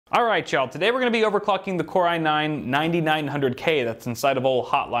All right, y'all, today we're gonna be overclocking the Core i9-9900K that's inside of old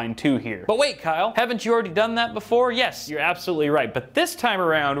Hotline 2 here. But wait, Kyle, haven't you already done that before? Yes, you're absolutely right, but this time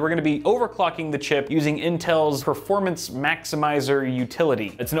around, we're gonna be overclocking the chip using Intel's Performance Maximizer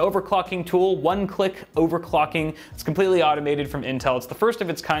utility. It's an overclocking tool, one-click overclocking. It's completely automated from Intel. It's the first of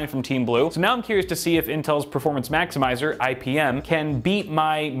its kind from Team Blue. So now I'm curious to see if Intel's Performance Maximizer, IPM, can beat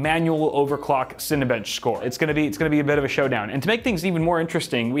my manual overclock Cinebench score. It's gonna be a bit of a showdown. And to make things even more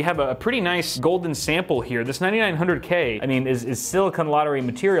interesting, we have a pretty nice golden sample here. This 9900K, I mean, is silicon lottery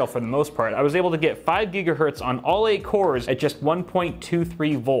material for the most part. I was able to get 5 gigahertz on all 8 cores at just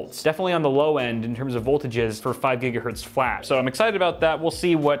 1.23 volts. Definitely on the low end in terms of voltages for 5 gigahertz flash. So I'm excited about that. We'll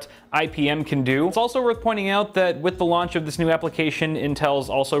see what IPM can do. It's also worth pointing out that with the launch of this new application, Intel's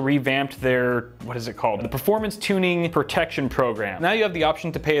also revamped their, what is it called? The Performance Tuning Protection Program. Now you have the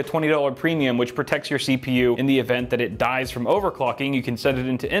option to pay a $20 premium, which protects your CPU in the event that it dies from overclocking. You can send it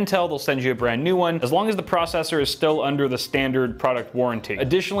into Intel, they'll send you a brand new one, as long as the processor is still under the standard product warranty.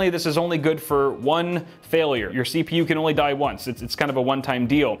 Additionally, this is only good for one failure. Your CPU can only die once. It's kind of a one-time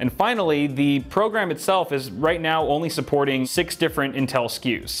deal. And finally, the program itself is right now only supporting 6 different Intel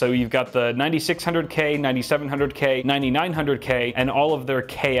SKUs. So you've got the 9600K, 9700K, 9900K, and all of their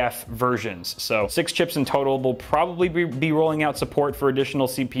KF versions. So 6 chips in total. Will probably be rolling out support for additional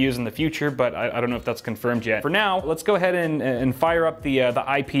CPUs in the future, but I don't know if that's confirmed yet. For now, let's go ahead and fire up the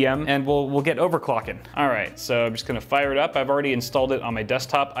IPM, and we'll get overclocking. All right, so I'm just gonna fire it up. I've already installed it on my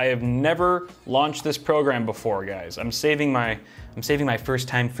desktop. I have never launched this program before, guys. I'm saving my first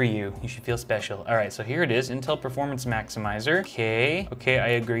time for you. You should feel special. All right, so here it is, Intel Performance Maximizer. Okay, I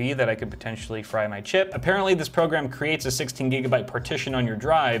agree that I could potentially fry my chip. Apparently this program creates a 16 gigabyte partition on your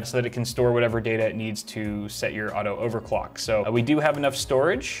drive so that it can store whatever data it needs to set your auto overclock. So we do have enough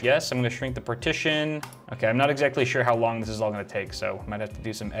storage. Yes, I'm gonna shrink the partition. Okay, I'm not exactly sure how long this is all gonna take, so I might have to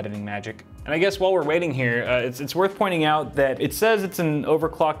do some editing magic. And I guess while we're waiting here, it's worth pointing out that it says it's an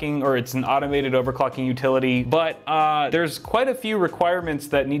overclocking, or it's an automated overclocking utility, but there's quite a few requirements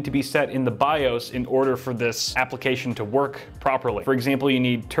that need to be set in the BIOS in order for this application to work properly. For example, you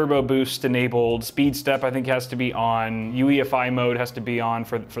need turbo boost enabled, speed step I think has to be on, UEFI mode has to be on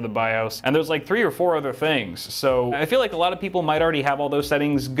for the BIOS, and there's like 3 or 4 other things. So I feel like a lot of people might already have all those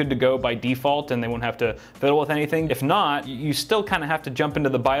settings good to go by default and they won't have to fiddle with anything. If not, you still kind of have to jump into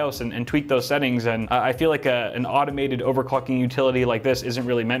the BIOS and tweak those settings, and I feel like an automated overclocking utility like this isn't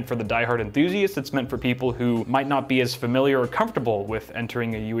really meant for the diehard enthusiasts. It's meant for people who might not be as familiar or comfortable with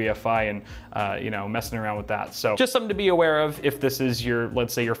entering a UEFI and you know, messing around with that. So just something to be aware of if this is your,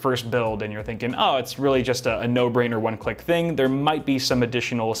 let's say, your first build and you're thinking, oh, it's really just a no-brainer one-click thing. There might be some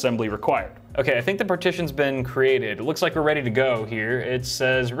additional assembly required. Okay, I think the partition's been created. It looks like we're ready to go here. It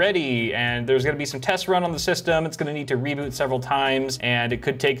says ready, and there's gonna be some tests run on the system. It's gonna need to reboot several times, and it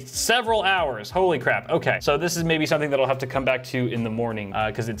could take several hours. Holy crap, okay. So this is maybe something that I'll have to come back to in the morning,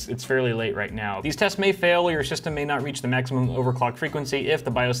 because it's fairly late right now. These tests may fail, or your system may not reach the maximum overclock frequency if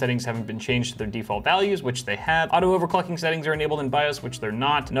the BIOS settings haven't been changed to their default values, which they have. Auto overclocking settings are enabled in BIOS, which they're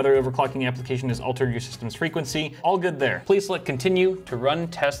not. Another overclocking application has altered your system's frequency. All good there. Please select continue to run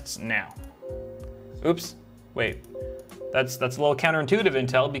tests now. Oops, wait. That's a little counterintuitive,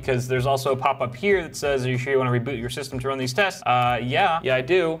 Intel, because there's also a pop-up here that says, are you sure you want to reboot your system to run these tests? Yeah, I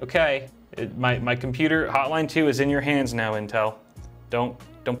do. Okay, my computer, Hotline 2 is in your hands now, Intel. Don't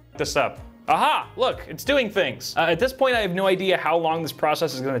f this up. Aha, look, it's doing things. At this point, I have no idea how long this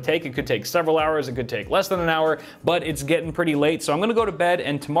process is gonna take. It could take several hours, it could take less than an hour, but it's getting pretty late, so I'm gonna go to bed,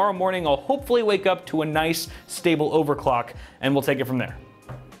 and tomorrow morning, I'll hopefully wake up to a nice, stable overclock, and we'll take it from there.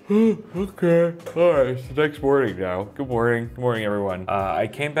 Okay, all right, it's the next morning now. Good morning everyone. I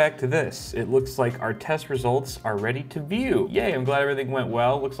came back to this. It looks like our test results are ready to view. Yay, I'm glad everything went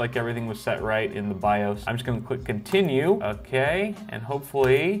well. Looks like everything was set right in the BIOS. I'm just gonna click continue, okay, and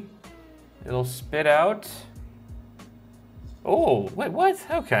hopefully it'll spit out. Oh, wait, what?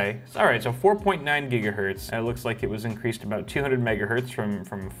 Okay. All right, so 4.9 gigahertz. It looks like it was increased about 200 megahertz from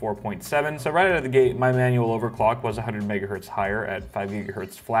 4.7. So right out of the gate, my manual overclock was 100 megahertz higher at 5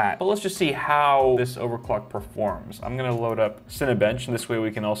 gigahertz flat. But let's just see how this overclock performs. I'm gonna load up Cinebench, and this way we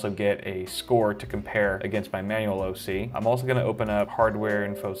can also get a score to compare against my manual OC. I'm also gonna open up Hardware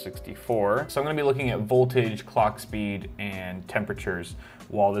Info 64. So I'm gonna be looking at voltage, clock speed, and temperatures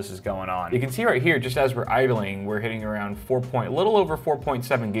while this is going on. You can see right here, just as we're idling, we're hitting around a little over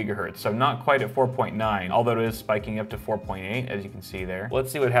 4.7 gigahertz, so not quite at 4.9, although it is spiking up to 4.8, as you can see there.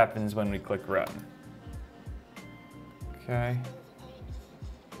 Let's see what happens when we click run. Okay.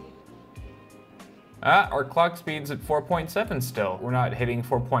 Our clock speed's at 4.7 still. We're not hitting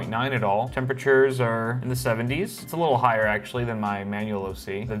 4.9 at all. Temperatures are in the 70s. It's a little higher actually than my manual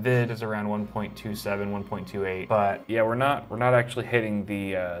OC. The vid is around 1.27, 1.28. But yeah, we're not actually hitting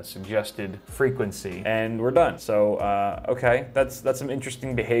the suggested frequency, and we're done. So okay, that's some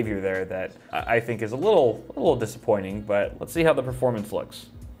interesting behavior there that I think is a little disappointing. But let's see how the performance looks.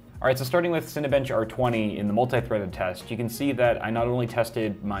 All right, so starting with Cinebench R20 in the multi-threaded test, you can see that I not only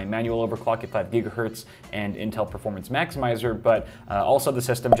tested my manual overclock at 5 GHz and Intel Performance Maximizer, but also the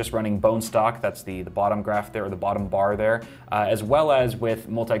system just running bone stock, that's the bottom graph there, or the bottom bar there, as well as with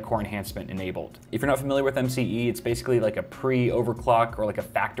multi-core enhancement enabled. If you're not familiar with MCE, it's basically like a pre-overclock or like a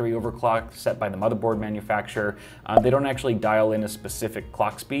factory overclock set by the motherboard manufacturer. They don't actually dial in a specific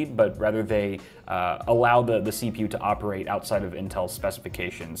clock speed, but rather they allow the CPU to operate outside of Intel's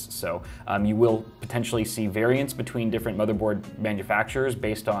specifications. So you will potentially see variance between different motherboard manufacturers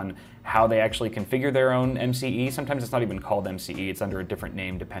based on how they actually configure their own MCE. Sometimes it's not even called MCE, it's under a different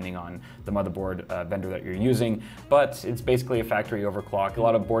name depending on the motherboard vendor that you're using, but it's basically a factory overclock. A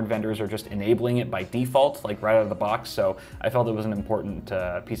lot of board vendors are just enabling it by default, like right out of the box, so I felt it was an important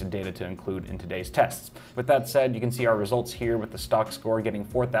piece of data to include in today's tests. With that said, you can see our results here with the stock score getting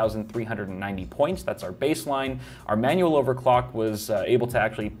 4,390 points. That's our baseline. Our manual overclock was able to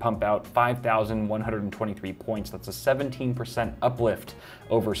actually pump out 5,123 points. That's a 17% uplift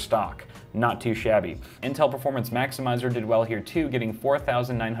over stock. Not too shabby. Intel Performance Maximizer did well here too, getting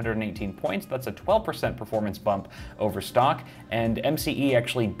 4,918 points. That's a 12% performance bump over stock, and MCE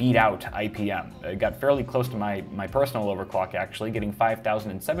actually beat out IPM. It got fairly close to my personal overclock actually, getting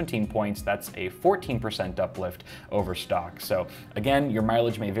 5,017 points. That's a 14% uplift over stock. So again, your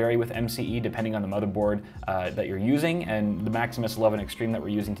mileage may vary with MCE depending on the motherboard that you're using, and the Maximus 11 Extreme that we're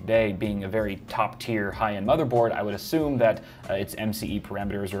using today being a very top tier high-end motherboard, I would assume that its MCE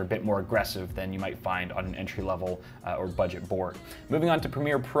parameters are a bit more aggressive than you might find on an entry-level or budget board. Moving on to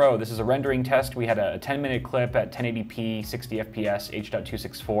Premiere Pro, this is a rendering test. We had a 10-minute clip at 1080p, 60 FPS,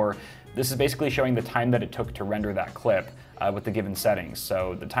 H.264. This is basically showing the time that it took to render that clip with the given settings.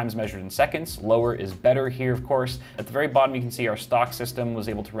 So the time's measured in seconds. Lower is better here, of course. At the very bottom, you can see our stock system was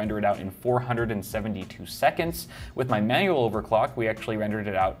able to render it out in 472 seconds. With my manual overclock, we actually rendered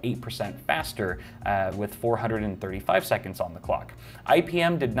it out 8% faster with 435 seconds on the clock.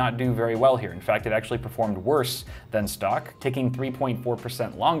 IPM did not do very well here. In fact, it actually performed worse than stock, taking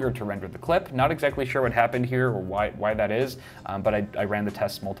 3.4% longer to render the clip. Not exactly sure what happened here or why that is, but I ran the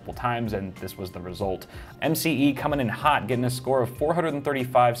tests multiple times and this was the result. MCE coming in hot, getting a score of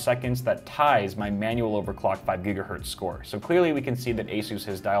 435 seconds that ties my manual overclock 5 GHz score. So clearly we can see that ASUS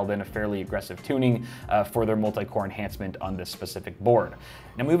has dialed in a fairly aggressive tuning for their multi-core enhancement on this specific board.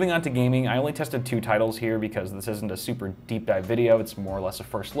 Now moving on to gaming, I only tested 2 titles here because this isn't a super deep dive video, it's more or less a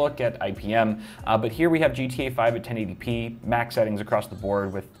first look at IPM, but here we have GTA 5 at 1080p, max settings across the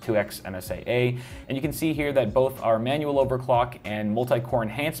board with 2x MSAA, and you can see here that both our manual overclock and multi-core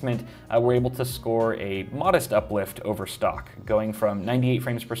enhancement were able to score a modest uplift over stock, going from 98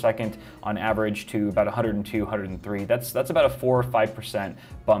 frames per second on average to about 102, 103. That's about a 4 or 5%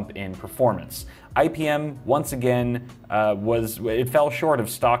 bump in performance. IPM, once again, it fell short of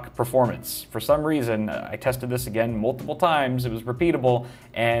stock performance. For some reason, I tested this again multiple times, it was repeatable,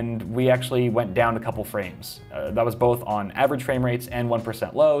 and we actually went down a couple frames. That was both on average frame rates and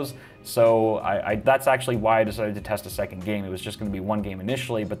 1% lows, so that's actually why I decided to test a second game. It was just going to be one game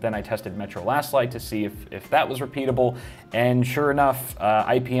initially, but then I tested Metro Last Light to see if that was repeatable, and sure enough,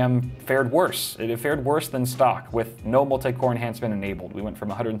 IPM fared worse. It fared worse than stock with no multi-core enhancement enabled. We went from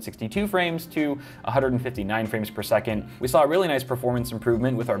 162 frames to 159 frames per second. We saw a really nice performance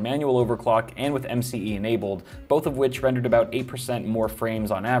improvement with our manual overclock and with MCE enabled, both of which rendered about 8% more frames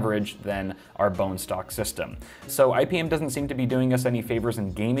on average than our bone stock system. So IPM doesn't seem to be doing us any favors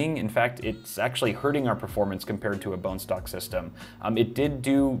in gaming. In fact, it's actually hurting our performance compared to a bone stock system. It did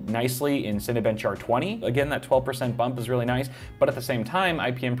do nicely in Cinebench R20. Again, that 12% bump is really nice, but at the same time,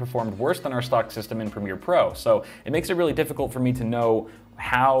 IPM performed worse than our stock system in Premiere Pro. So it makes it really difficult for me to know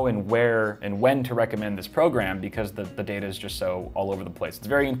how and where and when to recommend this program because the data is just so all over the place. It's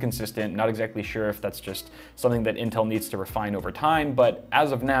very inconsistent, not exactly sure if that's just something that Intel needs to refine over time, but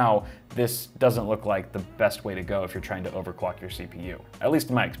as of now, this doesn't look like the best way to go if you're trying to overclock your CPU, at least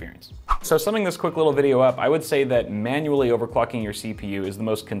in my experience. So summing this quick little video up, I would say that manually overclocking your CPU is the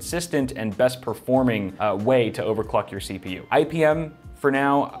most consistent and best performing way to overclock your CPU. IPM, for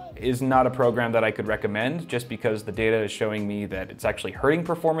now, is not a program that I could recommend just because the data is showing me that it's actually hurting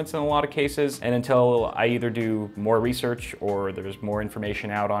performance in a lot of cases. And until I either do more research or there's more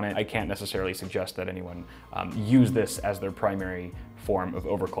information out on it, I can't necessarily suggest that anyone use this as their primary form of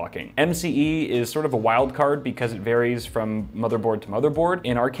overclocking. MCE is sort of a wild card because it varies from motherboard to motherboard.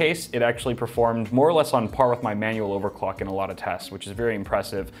 In our case, it actually performed more or less on par with my manual overclock in a lot of tests, which is very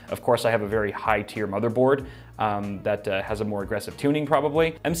impressive. Of course, I have a very high tier motherboard that has a more aggressive tuning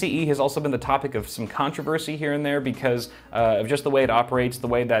probably. MCE has also been the topic of some controversy here and there because of just the way it operates, the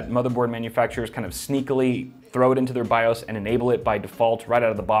way that motherboard manufacturers kind of sneakily throw it into their BIOS and enable it by default right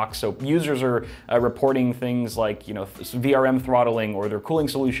out of the box. So users are reporting things like, you know, VRM throttling or their cooling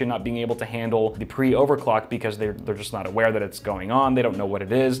solution not being able to handle the pre-overclock because they're just not aware that it's going on. They don't know what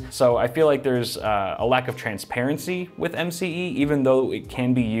it is. So I feel like there's a lack of transparency with MCE, even though it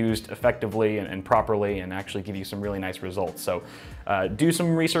can be used effectively and properly and actually give you some really nice results. So do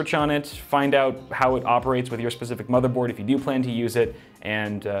some research on it, find out how it operates with your specific motherboard if you do plan to use it,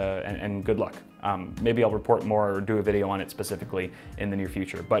 and good luck. Maybe I'll report more or do a video on it specifically in the near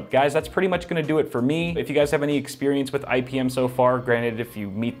future. But guys, that's pretty much gonna do it for me. If you guys have any experience with IPM so far, granted, if you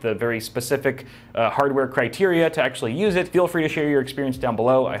meet the very specific hardware criteria to actually use it, feel free to share your experience down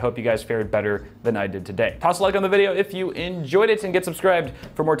below. I hope you guys fared better than I did today. Toss a like on the video if you enjoyed it and get subscribed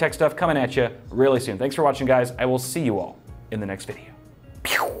for more tech stuff coming at you really soon. Thanks for watching, guys. I will see you all in the next video.